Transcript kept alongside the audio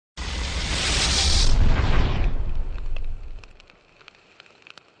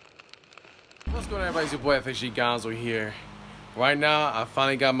going on, everybody? It's your boy FHG Gonzo here. Right now, I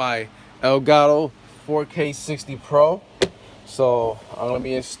finally got my Elgato 4K 60 Pro. So I'm gonna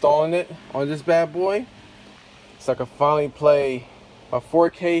be installing it on this bad boy, so I can finally play my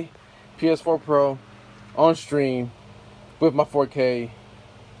 4K PS4 Pro on stream with my 4K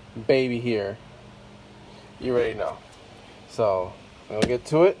baby here. You already know. So I'm gonna get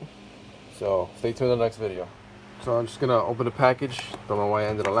to it. So stay tuned to the next video. So I'm just gonna open the package. Don't know why I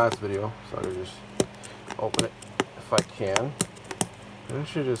ended the last video, so I can just open it if I can. And I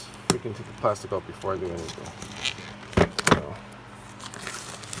should just freaking take the plastic out before I do anything. So.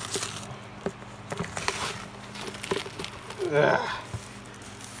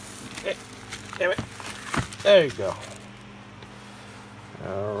 Damn it. There you go.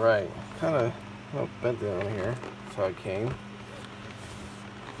 Alright. Kind of bent it on here. That's how it came.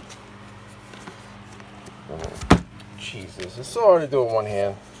 Oh, Jesus. It's so hard to do with one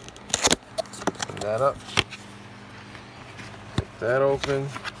hand. Open that up. Get that open.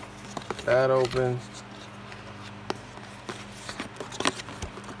 That open.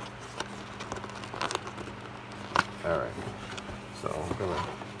 Alright. So I'm gonna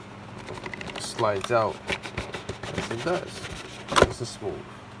slides out. Yes, it does. This is smooth.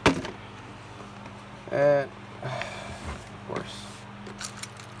 And of course,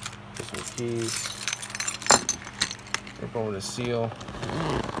 get some keys. Rip over the seal.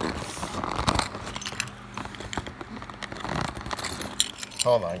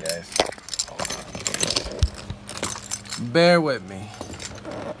 Hold on, guys. Hold on. Bear with me.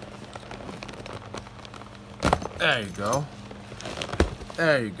 There you go.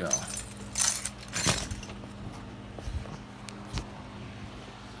 There you go.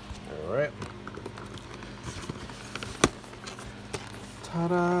 All right.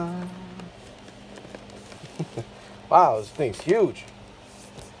 Ta-da! Wow, this thing's huge.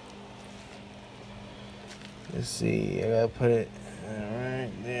 Let's see. I gotta put it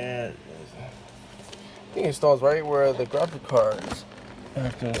right there. I think it installs right where the graphic cards I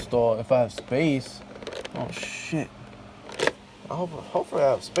have to install if I have space. Oh shit. Hopefully I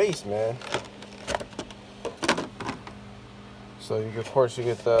have space, man. So you of course you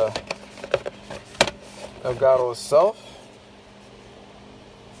get the Elgato itself.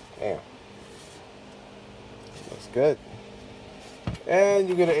 Damn. Looks good. And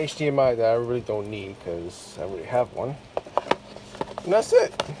you get an HDMI that I really don't need because I already have one. And that's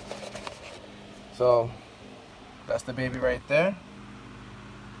it. So that's the baby right there.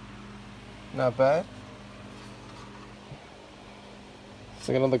 Not bad. It's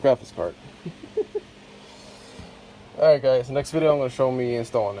like another graphics card. Alright guys, next video I'm going to show me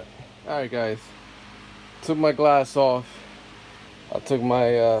installing it. Alright guys, took my glass off. I took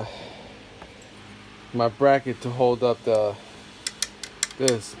my my bracket to hold up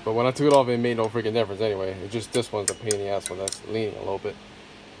this, but when I took it off it made no freaking difference anyway. It's just this one's a pain in the ass one that's leaning a little bit.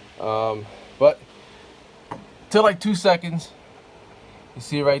 But took like 2 seconds. You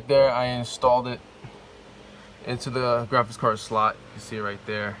see right there, I installed it into the graphics card slot. You see it right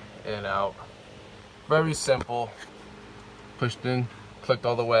there, in and out. Very simple. Pushed in, clicked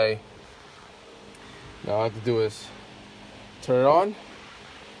all the way. Now all I have to do is turn it on,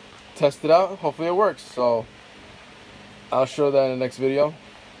 test it out, hopefully it works. So I'll show that in the next video.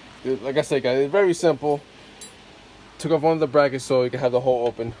 Like I said guys, it's very simple. Took off one of the brackets so you can have the hole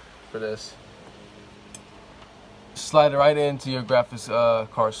open for this. Slide it right into your graphics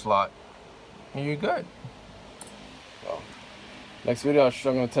card slot and you're good. So, next video I'm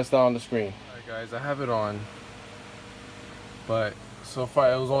going to test it out on the screen. Alright guys, I have it on, but so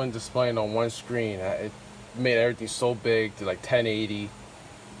far it was only displaying on one screen. It made everything so big to like 1080.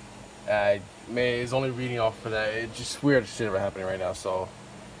 It's only reading off for that. It's just weird shit happening right now. So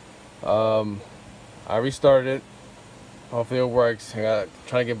I restarted it. Hopefully it works. I gotta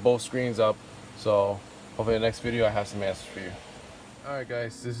try to get both screens up. So hopefully in the next video I have some answers for you. Alright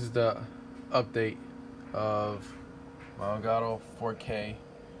guys, this is the update of my Elgato 4K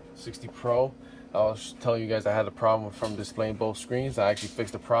 60 Pro. I was telling you guys I had a problem from displaying both screens. I actually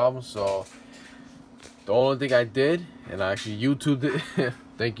fixed the problem. So the only thing I did, and I actually YouTubed it,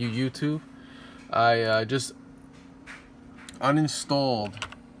 thank you YouTube, I just uninstalled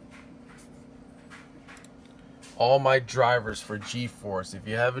all my drivers for GeForce. If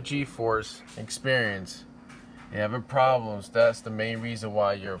you have a GeForce experience, you're having problems, that's the main reason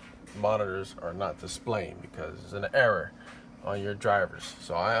why your monitors are not displaying, because there's an error on your drivers.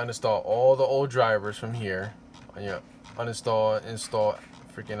 So I uninstalled all the old drivers from here. Uninstall, install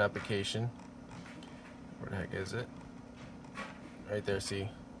freaking application. Where the heck is it? Right there, see?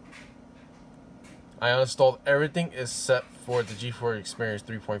 I uninstalled everything except for the GeForce Experience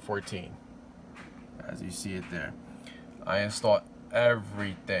 3.14. as you see it there. I installed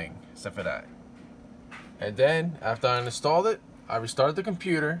everything except for that. And then after I installed it, I restarted the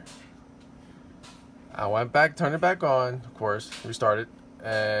computer. I went back, turned it back on, of course, restarted,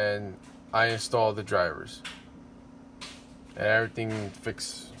 and I installed the drivers. And everything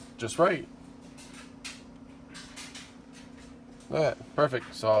fixed just right. Look at that,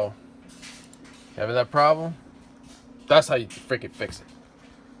 perfect. So, having that problem, that's how you freaking fix it.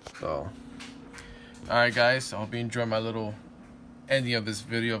 So, alright guys, I hope you enjoyed my little ending of this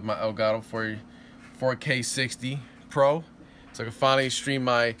video of my Elgato 4K 60 Pro. So I can finally stream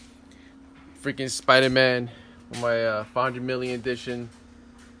my freaking Spider-Man with my 500 million edition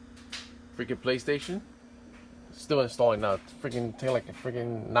freaking PlayStation. Still installing now. It's freaking taking like a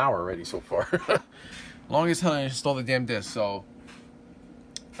freaking hour already so far. Longest hell I installed the damn disc. So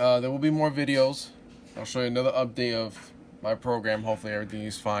there will be more videos. I'll show you another update of my program. Hopefully everything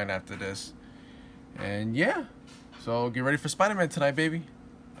is fine after this. And yeah, so get ready for Spider-Man tonight, baby.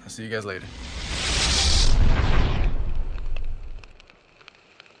 I'll see you guys later.